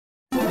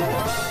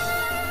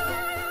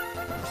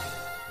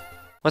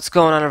What's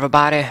going on,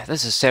 everybody?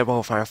 This is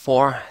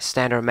Saberwolf4,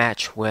 standard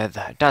match with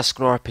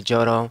Dusknoir,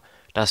 Pidgeotto,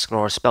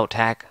 Dusknoir Spell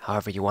Tag,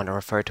 however you want to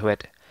refer to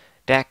it,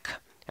 deck,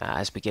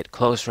 as we get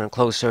closer and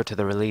closer to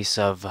the release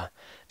of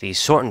the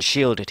Sword and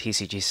Shield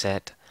TCG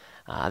set.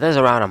 There's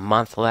around a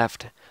month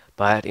left,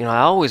 but I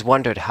always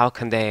wondered how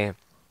can they,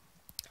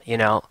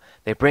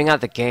 they bring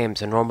out the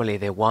games and normally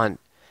they would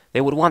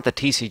want the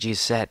TCG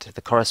set,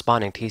 the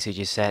corresponding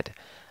TCG set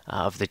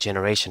of the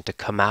generation to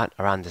come out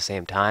around the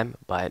same time,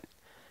 but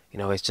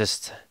it's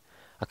just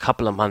a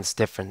couple of months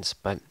difference.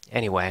 But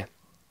anyway,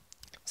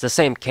 it's the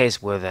same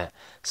case with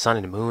Sun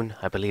and Moon,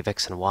 I believe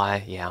X and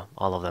Y, yeah,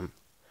 all of them.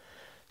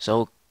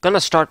 So gonna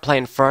start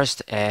playing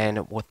first,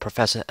 and with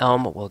Professor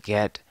Elm we'll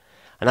get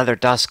another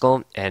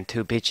Duskull and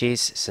 2 Bitchies.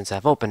 Since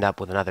I've opened up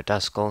with another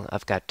Duskull,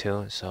 I've got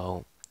 2,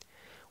 so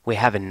we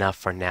have enough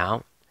for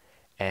now.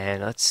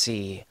 And let's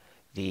see,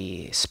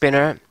 the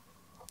spinner,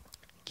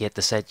 get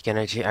the Psychic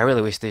Energy. I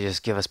really wish they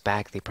just give us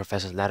back the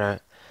Professor's Letter.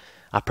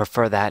 I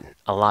prefer that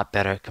a lot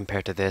better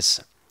compared to this.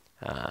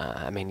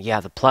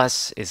 Yeah, the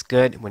plus is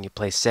good when you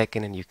play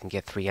second and you can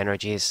get 3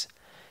 energies,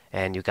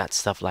 and you got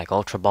stuff like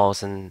Ultra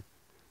Balls and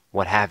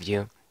what have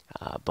you.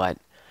 But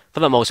for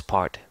the most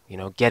part,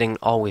 getting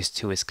always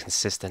 2 is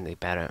consistently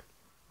better.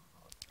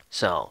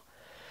 So,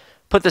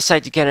 put the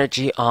Psychic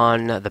Energy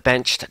on the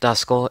benched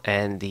Duskull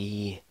and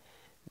the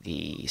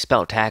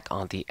spell attack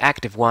on the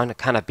active one,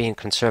 kind of being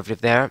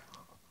conservative there.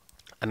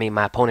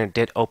 My opponent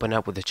did open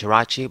up with the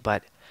Jirachi,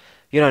 but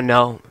you don't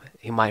know,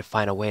 he might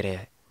find a way to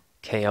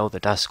KO the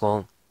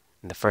Duskull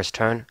in the first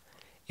turn.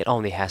 It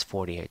only has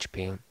 40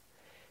 HP.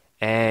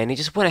 And he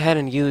just went ahead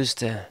and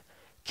used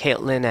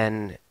Caitlyn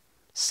and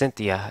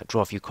Cynthia,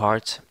 draw a few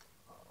cards.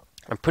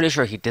 I'm pretty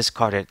sure he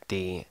discarded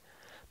the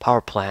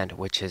Power Plant,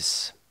 which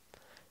is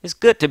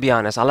good, to be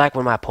honest. I like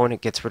when my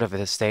opponent gets rid of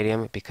the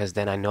stadium, because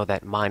then I know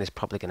that mine is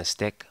probably going to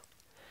stick.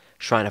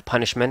 Shrine of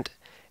Punishment.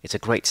 It's a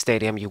great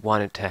stadium. You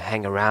want it to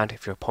hang around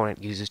if your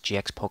opponent uses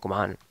GX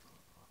Pokemon.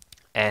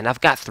 And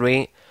I've got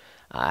 3.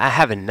 I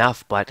have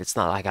enough, but it's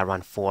not like I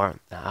run 4.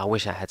 I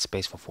wish I had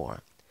space for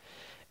 4.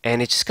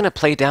 And it's just going to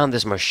play down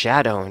this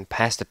Marshadow and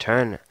pass the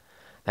turn.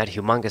 That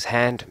humongous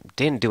hand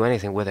didn't do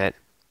anything with it.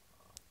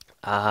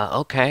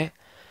 Okay.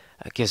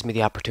 It gives me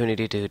the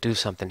opportunity to do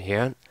something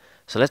here.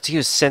 So let's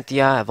use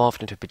Cynthia,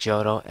 evolved into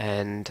Pidgeotto,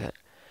 and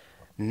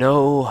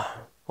no...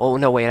 Oh,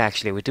 no, wait,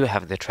 actually, we do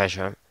have the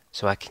treasure.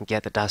 So I can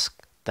get the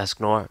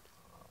Dusknoir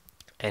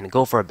and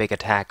go for a big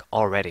attack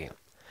already.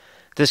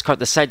 Discard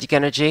the Psychic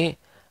Energy.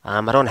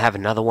 I don't have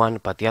another one,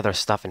 but the other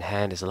stuff in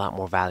hand is a lot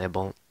more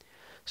valuable.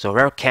 So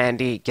Rare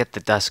Candy, get the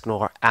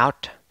Dusknoir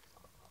out.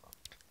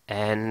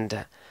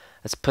 And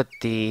let's put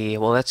the...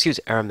 Well, let's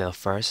use Airmail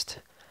first.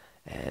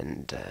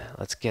 And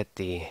let's get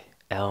the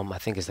Elm, I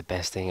think is the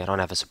best thing. I don't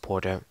have a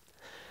supporter.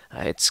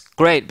 It's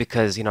great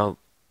because,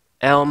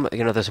 Elm,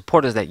 the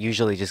supporters that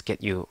usually just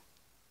get you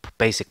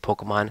basic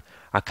Pokemon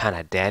are kind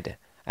of dead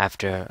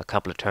after a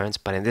couple of turns,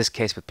 but in this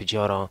case with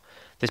Pidgeotto,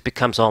 this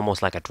becomes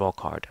almost like a draw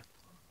card.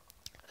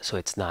 So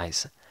it's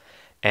nice.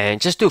 And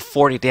just do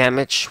 40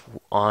 damage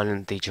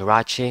on the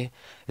Jirachi.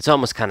 It's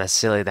almost kind of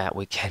silly that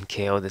we can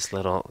KO this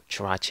little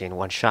Jirachi in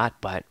one shot,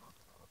 but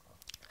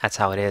that's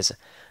how it is.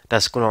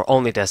 Dusknoir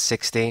only does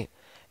 60,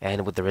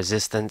 and with the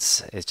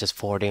resistance, it's just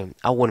 40.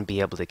 I wouldn't be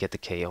able to get the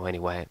KO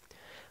anyway.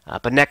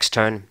 But next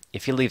turn,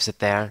 if he leaves it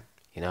there,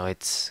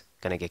 it's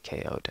going to get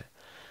KO'd.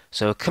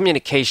 So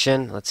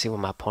communication, let's see what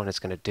my opponent's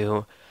going to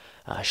do.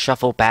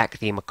 Shuffle back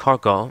the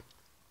Magcargo,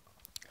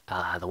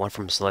 the one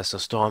from Celestial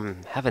Storm.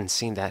 Haven't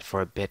seen that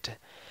for a bit.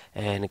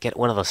 And get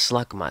one of the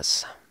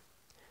Slugmas.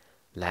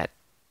 That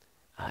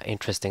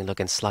interesting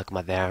looking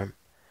Slugma there.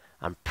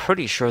 I'm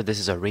pretty sure this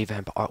is a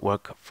revamp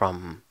artwork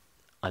from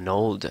an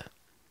old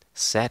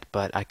set,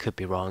 but I could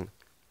be wrong.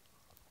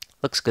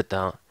 Looks good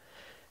though.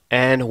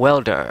 And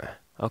Welder.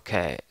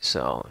 Okay,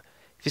 so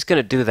if he's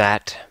going to do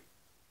that,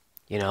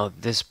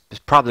 this is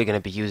probably going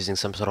to be using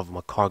some sort of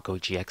Magcargo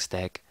GX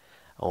deck,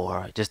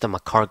 or just a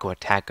Magcargo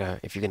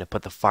attacker if you're going to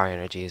put the fire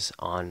energies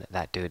on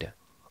that dude.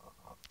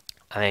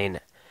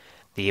 The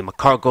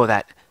Magcargo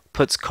that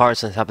puts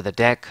cards on top of the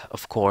deck,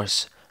 of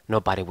course,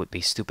 nobody would be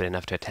stupid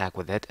enough to attack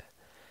with it.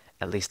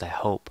 At least I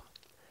hope.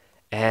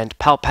 And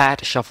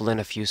Palpat, shuffle in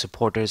a few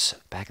supporters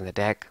back in the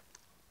deck.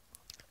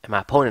 And my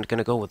opponent going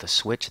to go with a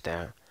switch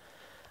there.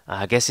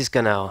 I guess he's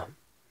going to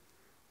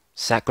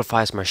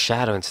sacrifice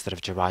Marshadow instead of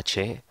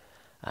Jirachi.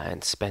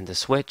 And spend the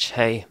switch.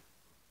 Hey,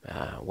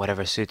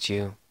 whatever suits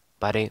you,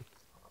 buddy.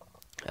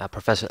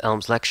 Professor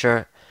Elm's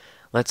lecture.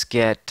 Let's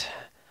get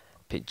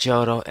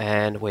Pidgeotto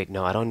and... Wait,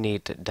 no, I don't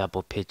need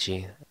double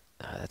Pidgey.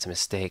 That's a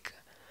mistake.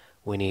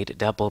 We need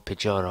double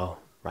Pidgeotto.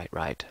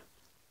 Right.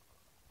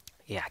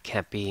 Yeah,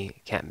 can't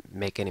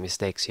make any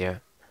mistakes here.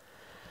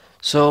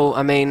 So,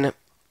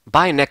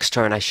 by next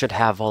turn, I should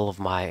have all of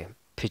my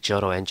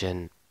Pidgeotto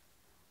engine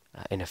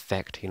in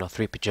effect. 3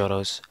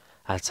 Pidgeottos.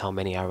 That's how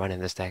many I run in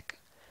this deck.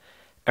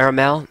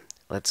 Airmail,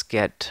 let's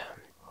get...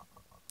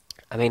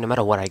 no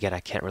matter what I get, I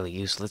can't really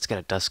use. Let's get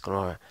a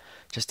Dusknoir,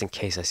 just in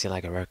case I see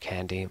like a Rare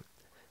Candy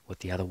with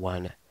the other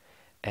one.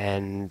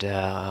 And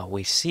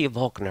we see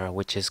Volkner,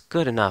 which is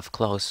good enough,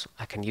 close.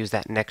 I can use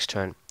that next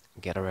turn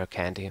and get a rare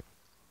candy.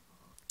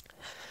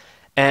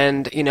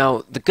 And, you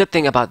know, the good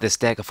thing about this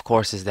deck, of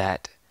course, is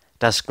that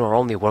Dusknoir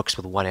only works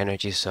with one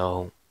energy,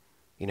 so,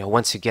 you know,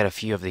 once you get a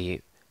few of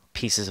the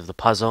pieces of the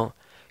puzzle,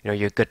 you know,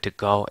 you're good to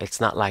go.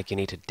 It's not like you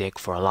need to dig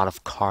for a lot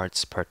of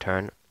cards per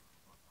turn.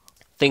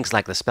 Things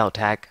like the spell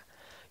tag,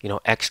 you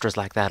know, extras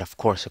like that, of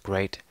course, are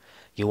great.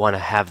 You want to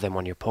have them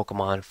on your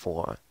Pokemon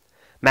for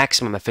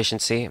maximum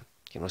efficiency,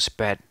 you know,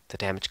 spread the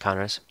damage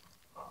counters.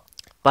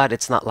 But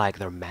it's not like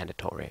they're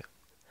mandatory.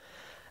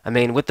 I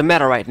mean, with the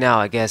meta right now,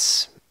 I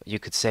guess you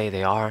could say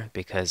they are,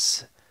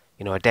 because,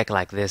 you know, a deck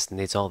like this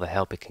needs all the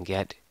help it can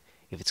get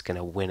if it's going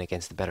to win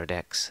against the better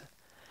decks.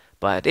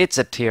 But it's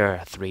a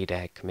tier 3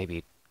 deck,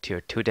 maybe tier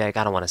 2 deck.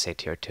 I don't want to say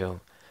tier 2.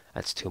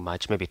 That's too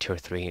much. Maybe tier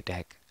 3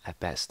 deck at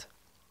best.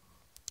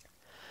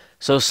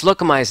 So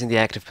Slugma is in the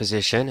active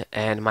position,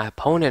 and my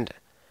opponent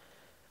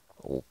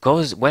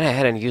went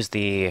ahead and used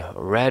the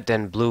red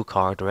and blue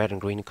card, red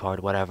and green card,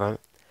 whatever.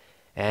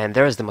 And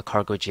there's the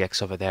Magcargo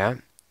GX over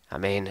there. I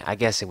mean, I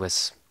guess it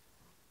was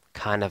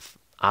kind of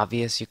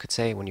obvious, you could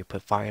say, when you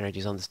put fire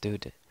energies on this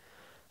dude.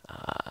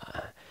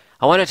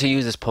 I wanted to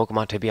use this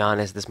Pokemon, to be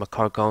honest, this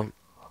Magcargo.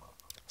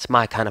 It's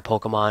my kind of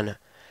Pokemon.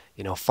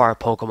 You know, fire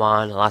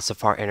Pokemon, lots of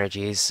fire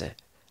energies,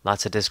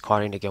 lots of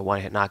discarding to get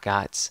one-hit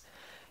knockouts.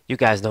 You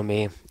guys know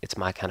me, it's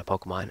my kind of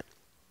Pokemon.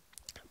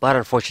 But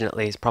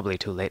unfortunately, it's probably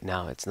too late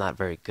now. It's not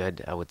very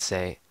good, I would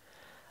say.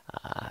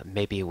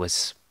 Maybe it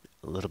was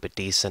a little bit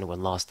decent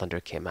when Lost Thunder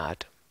came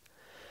out.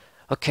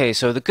 Okay,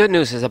 so the good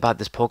news is about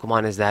this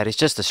Pokemon is that it's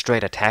just a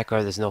straight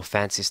attacker. There's no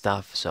fancy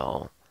stuff.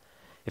 So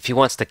if he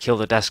wants to kill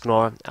the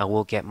Dusknoir, I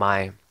will get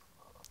my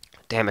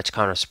damage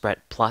counter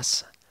spread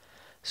plus.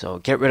 So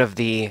get rid of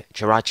the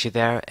Jirachi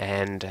there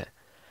and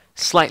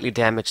slightly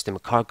damage the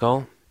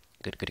Magcargo.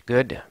 Good, good,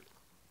 good.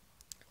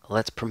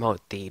 Let's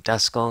promote the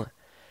Duskull.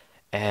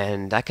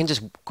 And I can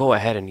just go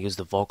ahead and use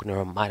the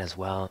Volkner. Might as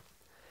well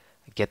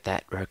get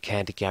that rare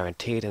candy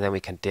guaranteed. And then we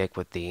can dig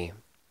with the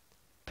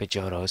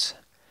Pidgeotos.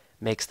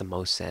 Makes the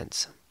most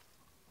sense.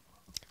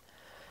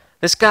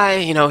 This guy,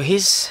 you know,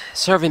 he's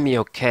serving me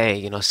okay.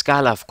 You know,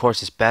 Skyla, of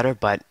course, is better,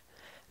 but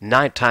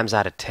 9 times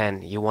out of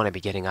 10, you want to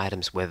be getting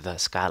items with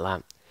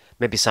Skyla.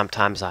 Maybe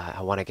sometimes I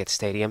want to get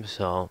Stadium,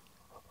 so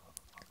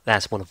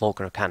that's when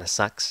Volkner kind of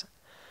sucks.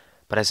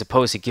 But I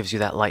suppose he gives you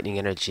that lightning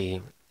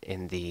energy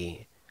in the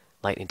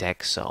lightning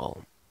deck,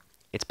 so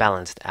it's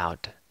balanced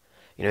out.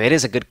 You know, it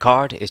is a good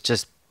card. It's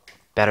just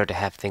better to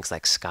have things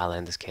like Skyla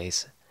in this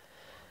case.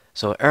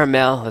 So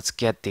Airmail, let's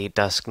get the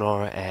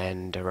Dusknoir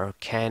and a rare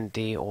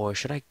candy, or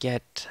should I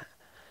get...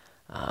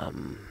 I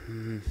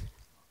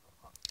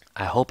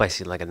hope I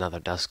see like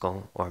another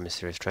Duskull or a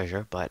Mysterious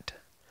Treasure, but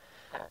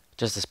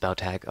just a spell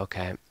tag,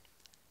 okay.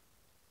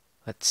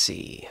 Let's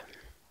see.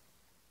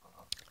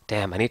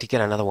 Damn, I need to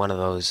get another one of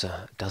those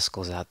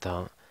Duskulls out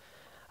though.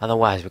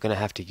 Otherwise, we're going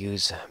to have to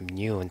use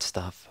Mew and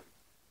stuff.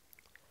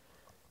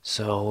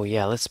 So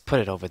yeah, let's put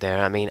it over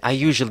there. I mean, I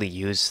usually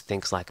use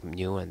things like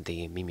Mew and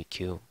the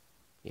Mimikyu.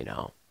 You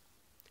know,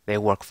 they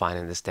work fine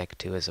in this deck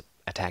too as a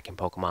attacking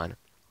Pokemon.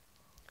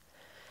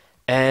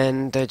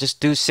 And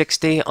just do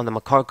 60 on the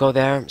Magcargo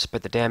there,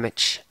 spread the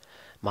damage.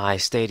 My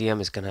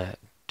Stadium is gonna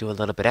do a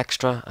little bit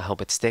extra. I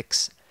hope it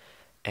sticks.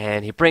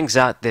 And he brings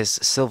out this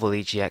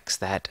Silvally GX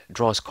that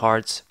draws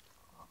cards.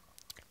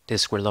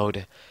 Disc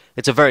Reload.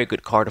 It's a very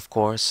good card, of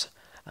course.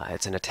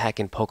 It's an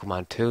attacking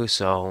Pokemon too,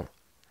 so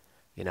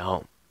you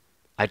know,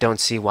 I don't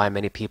see why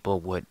many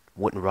people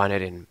wouldn't run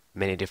it in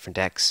many different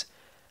decks.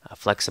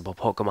 Flexible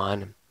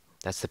Pokemon,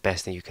 that's the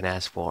best thing you can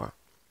ask for.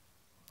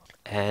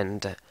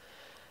 And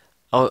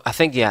oh, I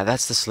think yeah,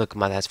 that's the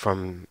Slugma. That's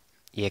from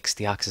EX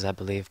Deoxys, I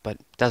believe, but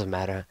doesn't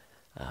matter.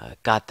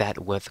 Got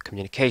that with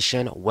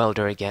Communication,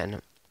 Welder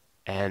again,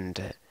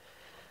 and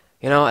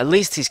you know, at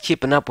least he's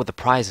keeping up with the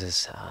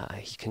prizes.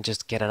 He can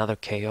just get another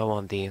KO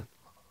on the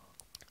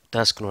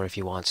Dusknoir if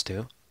he wants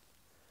to.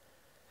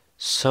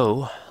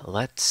 So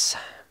let's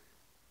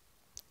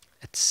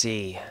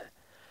see.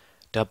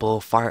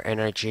 Double fire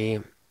energy,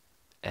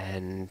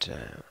 and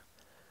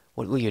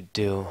what will you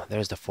do?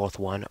 There's the 4th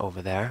one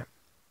over there.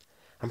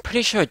 I'm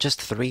pretty sure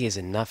just 3 is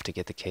enough to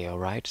get the KO,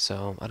 right?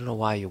 So I don't know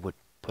why you would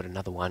put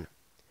another one.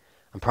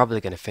 I'm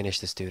probably going to finish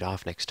this dude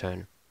off next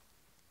turn.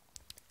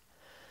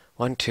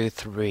 1, 2,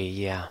 3,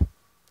 yeah.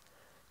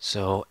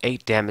 So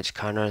 8 damage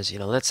counters. You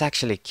know, let's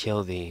actually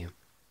kill the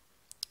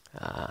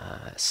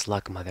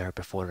Slugma there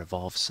before it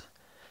evolves.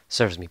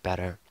 Serves me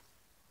better.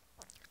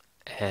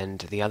 And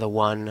the other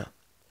one,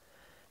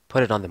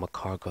 put it on the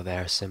Magcargo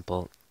there,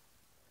 simple.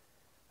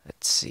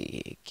 Let's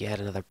see, get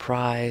another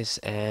prize,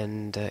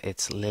 and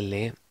it's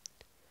Lily.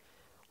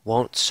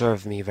 Won't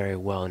serve me very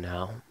well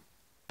now.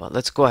 But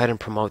let's go ahead and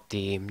promote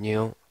the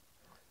Mew.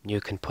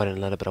 Mew can put in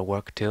a little bit of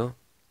work too.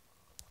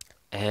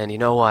 And you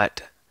know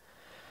what?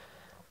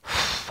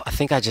 I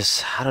think I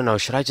don't know,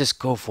 should I just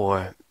go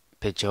for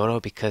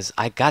Pidgeotto? Because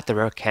I got the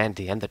rare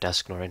candy and the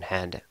Dusknoir in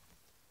hand.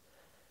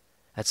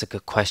 That's a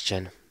good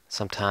question.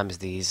 Sometimes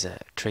these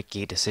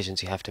tricky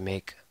decisions you have to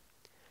make.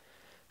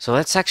 So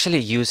let's actually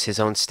use his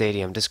own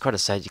stadium, discard a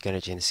Psychic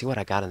Energy, and see what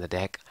I got in the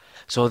deck.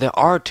 So there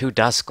are 2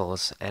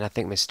 Duskulls, and I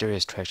think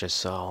Mysterious Treasure,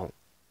 so...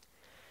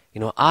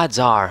 odds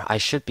are I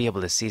should be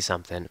able to see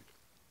something.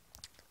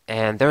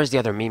 And there's the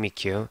other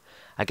Mimikyu.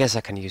 I guess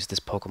I can use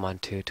this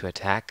Pokemon too to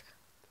attack.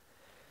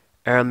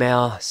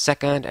 Airmail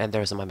second, and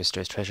there's my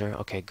Mysterious Treasure.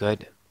 Okay,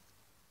 good.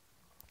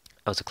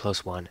 That was a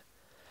close one.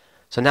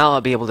 So now I'll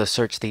be able to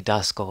search the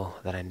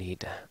Duskull that I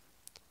need.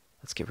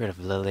 Let's get rid of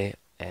Lily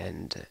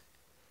and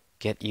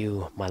get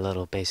you, my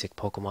little basic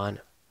Pokemon.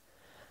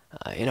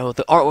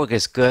 The artwork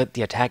is good,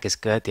 the attack is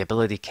good, the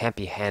ability can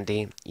be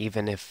handy,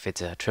 even if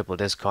it's a triple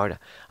discard.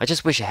 I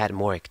just wish I had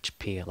more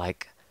HP,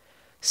 like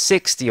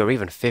 60 or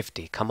even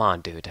 50. Come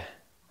on, dude.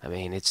 I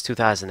mean, it's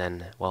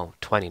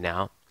 2020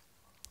 now.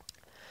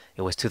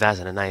 It was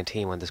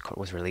 2019 when this card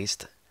was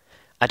released.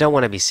 I don't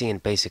want to be seeing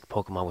basic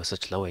Pokemon with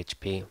such low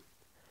HP,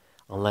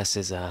 unless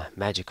it's a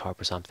Magikarp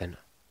or something.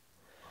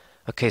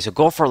 Okay, so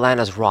go for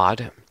Lana's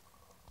Rod.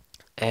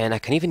 And I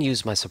can even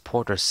use my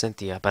supporter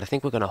Cynthia, but I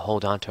think we're going to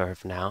hold on to her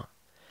for now,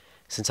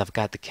 since I've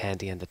got the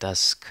Candy and the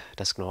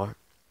Dusknoir.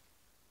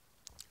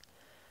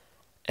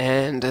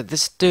 And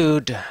this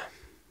dude,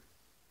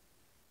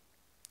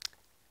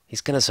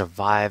 he's going to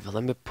survive.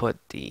 Let me put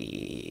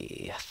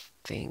the...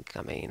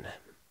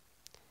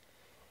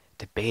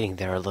 debating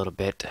there a little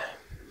bit.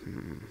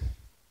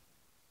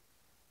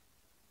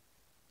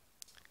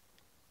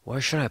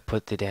 Where should I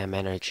put the damn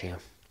energy?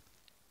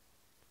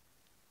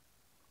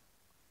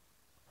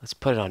 Let's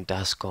put it on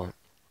Duskull.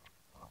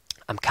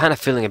 I'm kind of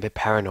feeling a bit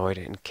paranoid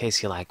in case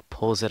he like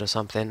pulls it or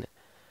something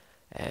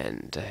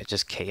and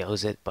just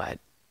KOs it, but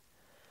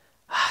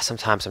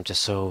sometimes I'm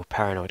just so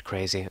paranoid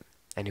crazy.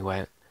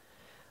 Anyway,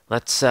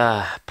 let's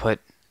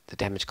put the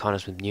damage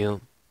counters with Mew.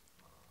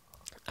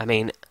 I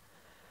mean,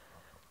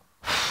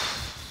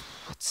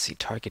 let's see,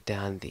 target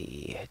down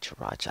the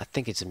Jirachi. I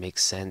think it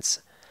makes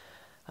sense.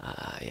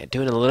 Yeah,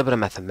 doing a little bit of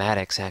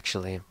mathematics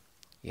actually,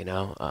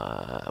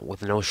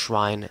 with no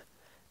shrine.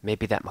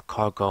 Maybe that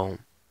Magcargo.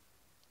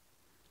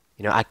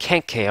 I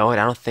can't KO it.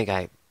 I don't think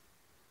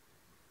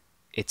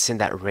it's in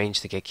that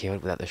range to get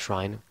KO'd without the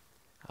shrine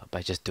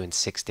by just doing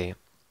 60.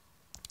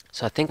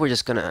 So I think we're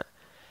just gonna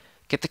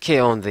get the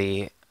KO on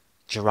the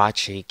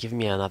Jirachi, give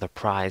me another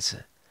prize,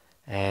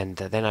 and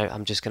then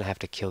I'm just gonna have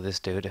to kill this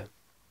dude,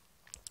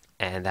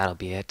 and that'll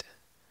be it.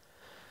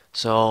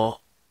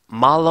 So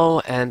Malo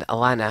and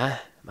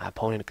Alana, my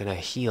opponent, are gonna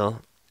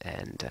heal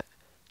and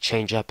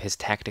change up his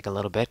tactic a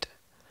little bit.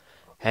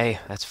 Hey,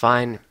 that's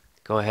fine.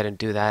 Go ahead and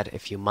do that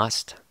if you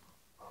must.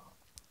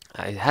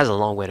 It has a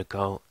long way to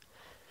go.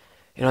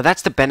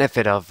 That's the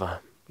benefit of,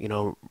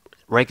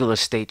 regular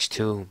Stage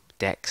 2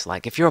 decks.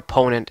 Like, if your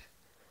opponent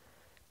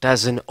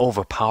doesn't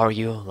overpower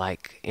you,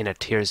 like, in a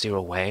Tier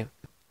 0 way,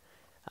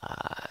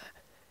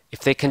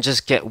 if they can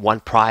just get 1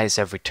 prize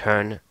every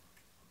turn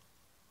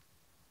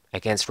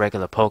against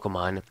regular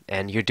Pokemon,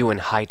 and you're doing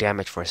high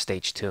damage for a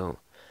Stage 2,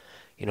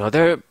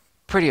 they're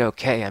pretty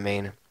okay. I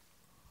mean,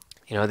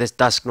 this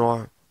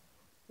Dusknoir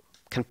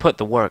can put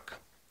the work.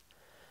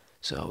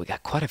 So we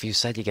got quite a few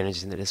Psychic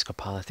Energies in the discard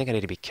pile. I think I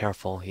need to be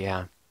careful,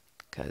 yeah,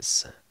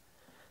 because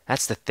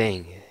that's the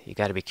thing. You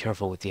got to be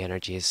careful with the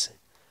energies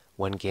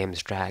when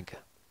games drag.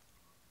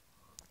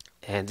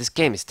 And this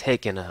game is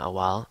taking a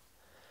while.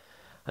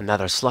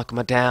 Another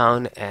Slugma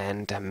down,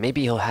 and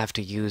maybe he'll have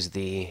to use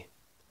the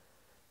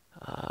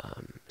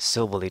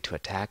Silvally to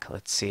attack.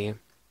 Let's see.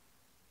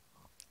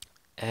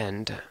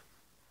 And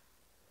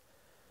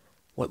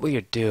what will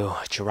you do?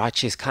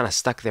 Jirachi is kind of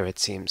stuck there, it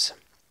seems.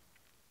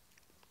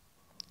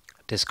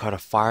 Discard a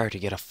fire to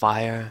get a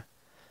fire.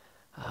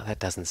 That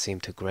doesn't seem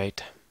too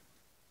great.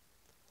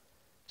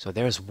 So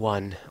there's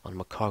 1 on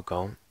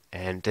Magcargo.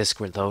 And disc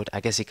reload. I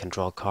guess he can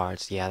draw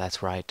cards. Yeah,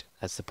 that's right.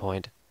 That's the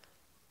point.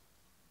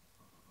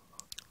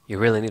 You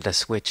really need a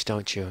switch,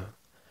 don't you?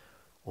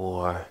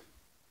 Or,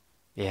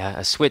 yeah,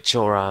 a switch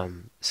or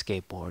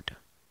skateboard.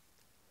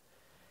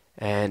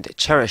 And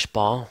Cherish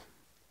Ball.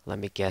 Let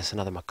me guess,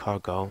 another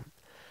Magcargo.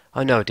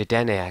 Oh no,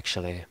 Dedenne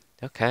actually.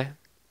 Okay.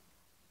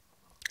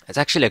 It's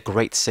actually a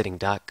great sitting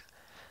duck.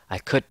 I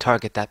could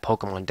target that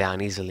Pokemon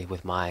down easily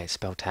with my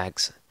spell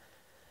tags.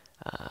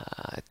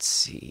 Let's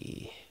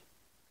see.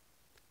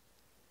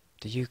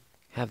 Do you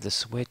have the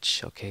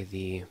switch? Okay,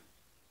 the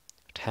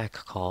attack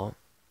call.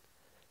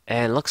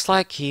 And looks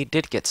like he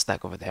did get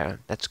stuck over there.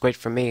 That's great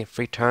for me.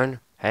 Free turn.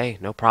 Hey,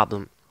 no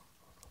problem.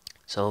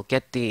 So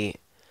get the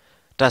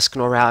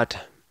Dusknoir out.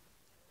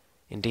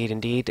 Indeed,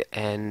 indeed.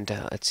 And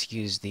let's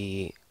use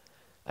the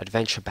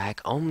Adventure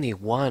Back. Only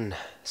 1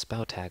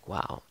 spell tag.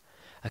 Wow.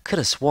 I could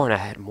have sworn I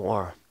had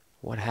more.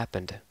 What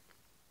happened?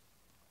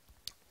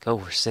 Go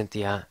for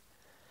Cynthia.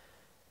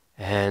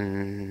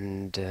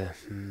 And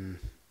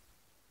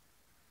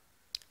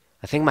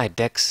I think my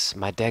deck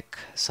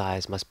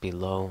size must be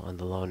low on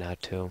the low now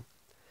too.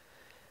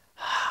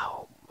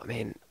 I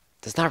mean,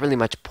 there's not really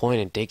much point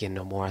in digging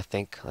no more. I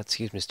think let's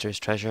use Mysterious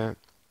Treasure.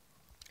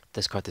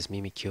 Discard this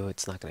Mimikyu.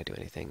 It's not gonna do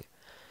anything.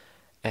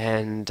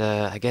 And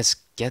I guess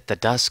get the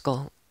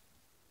Duskull.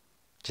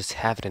 Just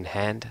have it in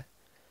hand.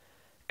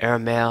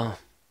 Airmail.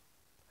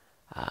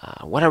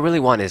 What I really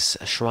want is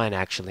a shrine,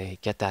 actually.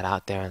 Get that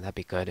out there, that'd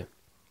be good.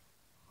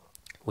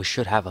 We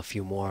should have a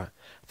few more.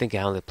 I think I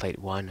only played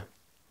one.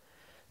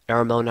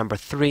 Airmail number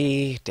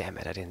 3. Damn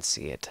it, I didn't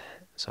see it.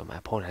 So my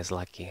opponent is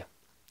lucky.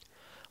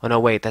 Oh no,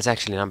 wait, that's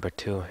actually number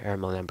 2.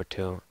 Airmail number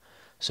 2.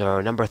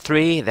 So number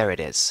 3, there it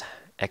is.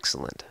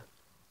 Excellent.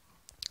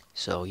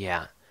 So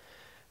yeah,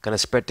 gonna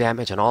spread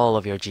damage on all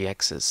of your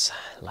GXs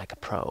like a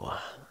pro.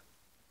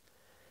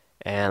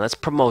 And let's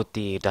promote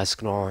the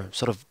Dusknoir.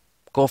 Sort of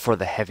go for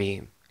the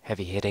heavy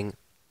hitting.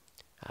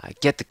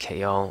 Get the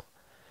KO.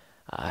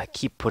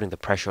 Keep putting the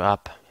pressure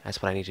up.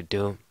 That's what I need to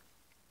do.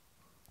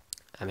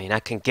 I mean,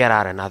 I can get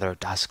out another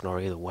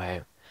Dusknoir either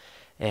way.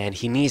 And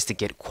he needs to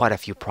get quite a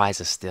few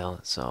prizes still,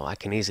 so I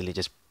can easily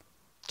just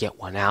get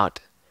one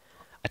out.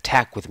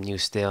 Attack with Mew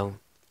still.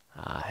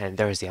 And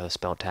there's the other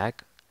spell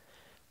tag.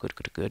 Good,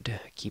 good, good.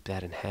 Keep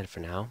that in hand for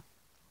now.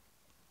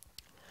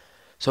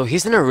 So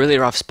he's in a really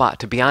rough spot.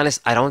 To be honest,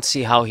 I don't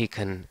see how he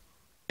can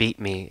beat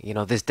me. You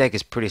know, this deck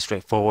is pretty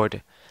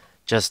straightforward.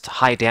 Just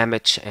high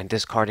damage and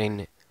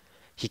discarding.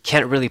 He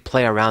can't really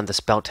play around the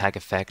spell tag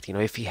effect. You know,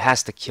 if he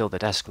has to kill the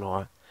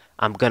Dusknoir,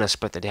 I'm gonna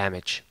split the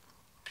damage.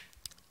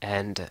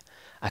 And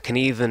I can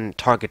even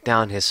target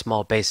down his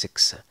small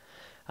basics.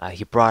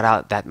 He brought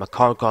out that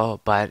Magcargo,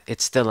 but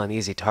it's still an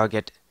easy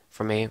target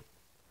for me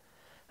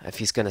if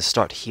he's gonna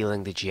start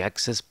healing the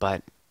GXs.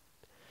 But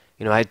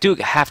you know, I do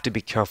have to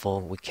be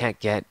careful. We can't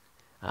get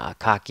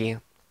cocky.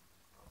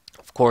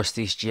 Of course,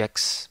 these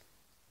GX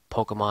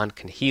Pokemon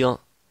can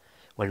heal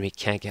when we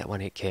can't get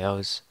one-hit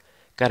KOs.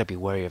 Gotta be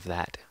wary of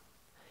that.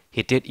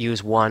 He did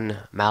use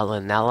one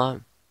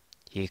Malinella.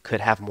 He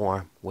could have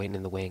more waiting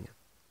in the wing.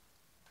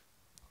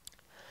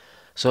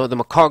 So the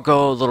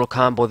Magcargo little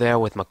combo there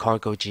with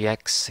Magcargo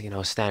GX, you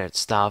know, standard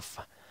stuff.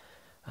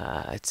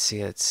 Let's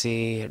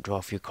see. Draw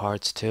a few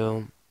cards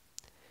too.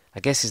 I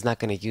guess he's not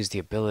going to use the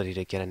ability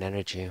to get an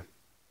energy.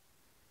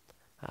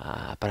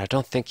 But I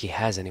don't think he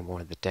has any more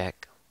in the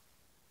deck.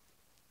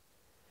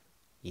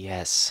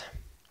 Yes.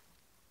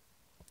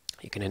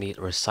 You're going to need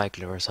a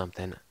recycler or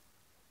something.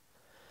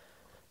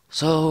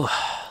 So,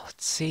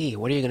 let's see.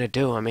 What are you going to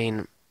do? I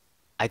mean,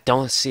 I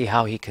don't see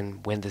how he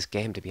can win this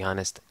game, to be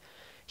honest.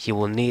 He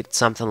will need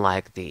something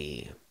like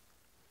the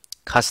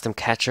custom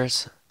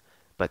catchers.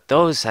 But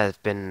those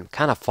have been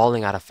kind of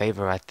falling out of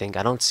favor, I think.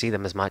 I don't see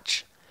them as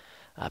much.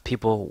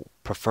 People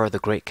prefer the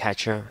Great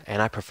Catcher,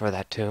 and I prefer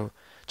that too.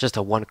 Just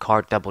a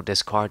one-card double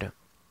discard.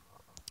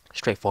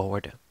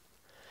 Straightforward.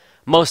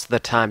 Most of the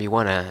time you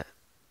want to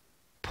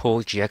pull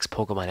GX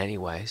Pokemon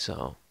anyway,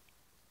 so...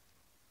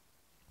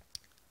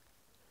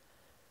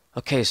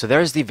 Okay, so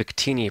there's the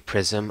Victini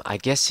Prism. I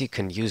guess he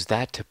can use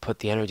that to put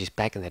the energies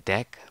back in the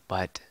deck,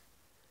 but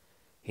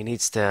he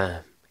needs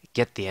to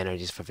get the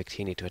energies for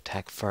Victini to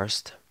attack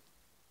first.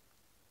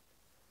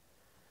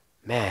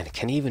 Man,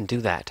 can he even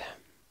do that?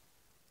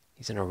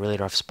 He's in a really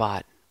rough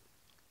spot.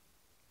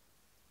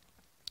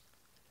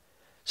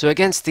 So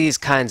against these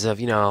kinds of,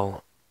 you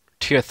know,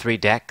 tier 3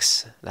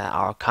 decks that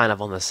are kind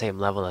of on the same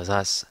level as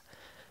us,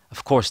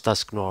 of course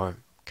Dusknoir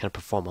can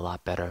perform a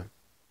lot better.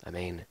 I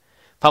mean,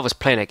 if I was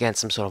playing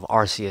against some sort of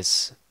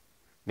Arceus,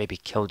 maybe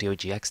Killdeer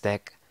GX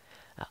deck,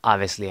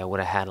 obviously I would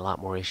have had a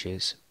lot more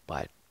issues.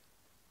 But,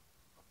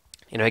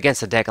 you know,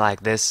 against a deck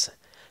like this,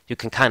 you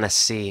can kind of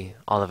see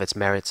all of its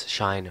merits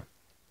shine.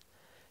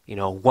 You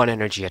know, one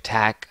energy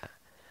attack,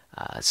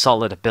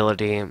 solid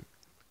ability,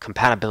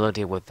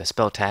 compatibility with the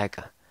spell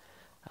tag,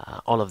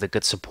 all of the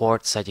good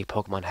support Psychic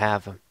Pokemon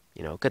have,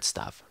 you know, good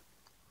stuff.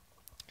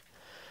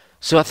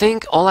 So I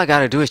think all I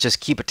gotta do is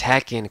just keep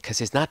attacking because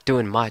he's not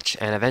doing much,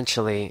 and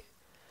eventually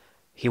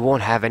he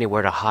won't have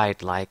anywhere to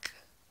hide. Like,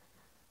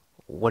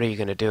 what are you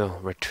gonna do?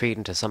 Retreat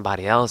into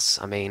somebody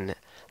else? I mean,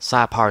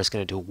 Psypower is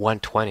gonna do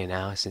 120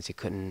 now since he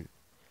couldn't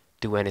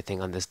do anything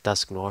on this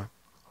Dusknoir.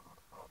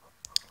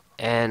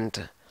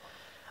 And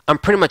I'm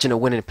pretty much in a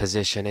winning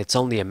position. It's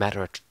only a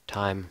matter of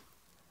time.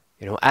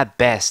 You know, at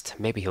best,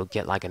 maybe he'll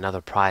get like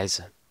another prize.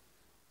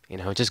 You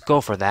know, just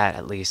go for that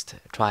at least.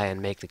 Try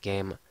and make the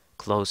game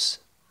close.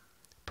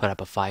 Put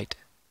up a fight.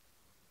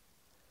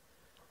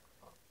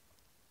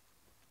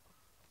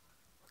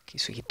 Okay,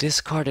 so he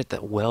discarded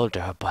the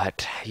Welder,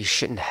 but you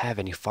shouldn't have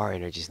any fire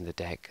energies in the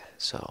deck.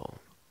 So,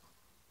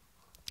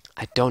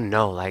 I don't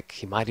know. Like,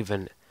 he might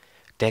even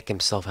deck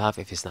himself out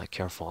if he's not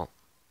careful.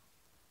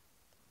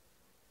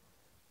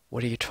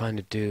 What are you trying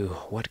to do?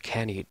 What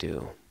can you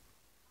do?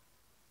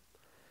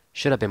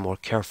 Should have been more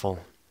careful.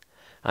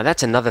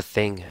 That's another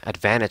thing,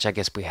 advantage I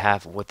guess we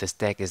have with this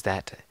deck is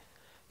that,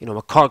 you know,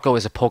 Magcargo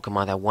is a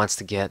Pokemon that wants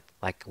to get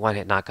like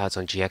one-hit knockouts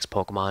on GX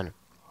Pokemon.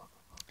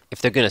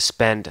 If they're going to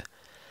spend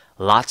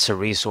lots of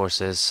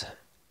resources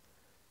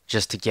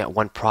just to get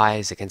one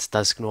prize against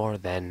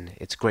Dusknoir, then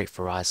it's great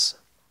for us.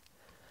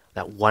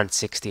 That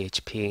 160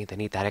 HP, they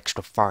need that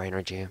extra fire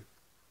energy.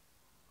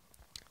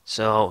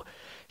 So,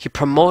 he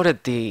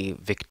promoted the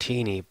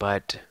Victini,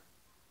 but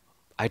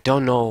I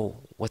don't know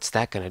what's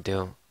that gonna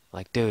do.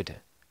 Like, dude,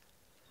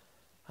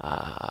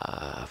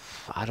 I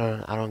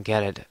don't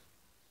get it.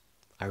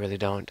 I really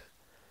don't.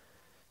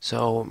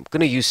 So I'm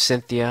gonna use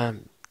Cynthia,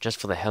 just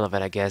for the hell of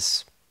it, I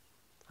guess.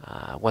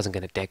 I wasn't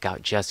going to deck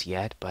out just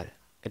yet, but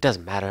it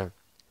doesn't matter.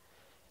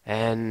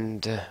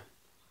 And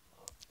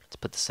let's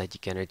put the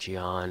Psychic Energy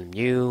on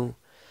Mew.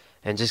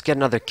 And just get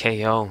another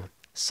KO.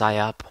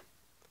 Psyop.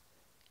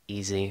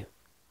 Easy.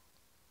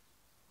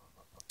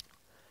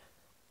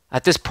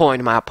 At this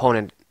point, my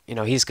opponent,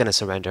 he's going to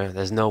surrender.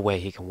 There's no way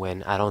he can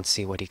win. I don't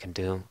see what he can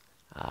do.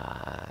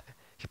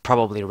 He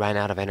probably ran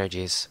out of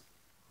energies.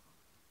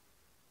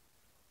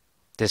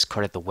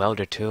 Discarded the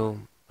Welder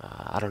too.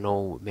 I don't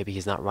know, maybe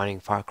he's not running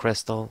Far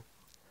Crystal.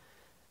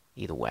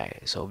 Either way.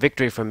 So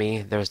victory for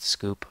me. There's the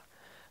scoop.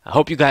 I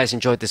hope you guys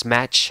enjoyed this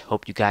match.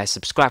 Hope you guys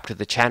subscribe to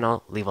the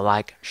channel. Leave a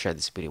like. Share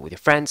this video with your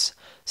friends.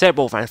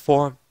 Cerebral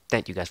 4.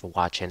 Thank you guys for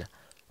watching.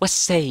 We'll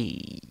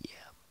say.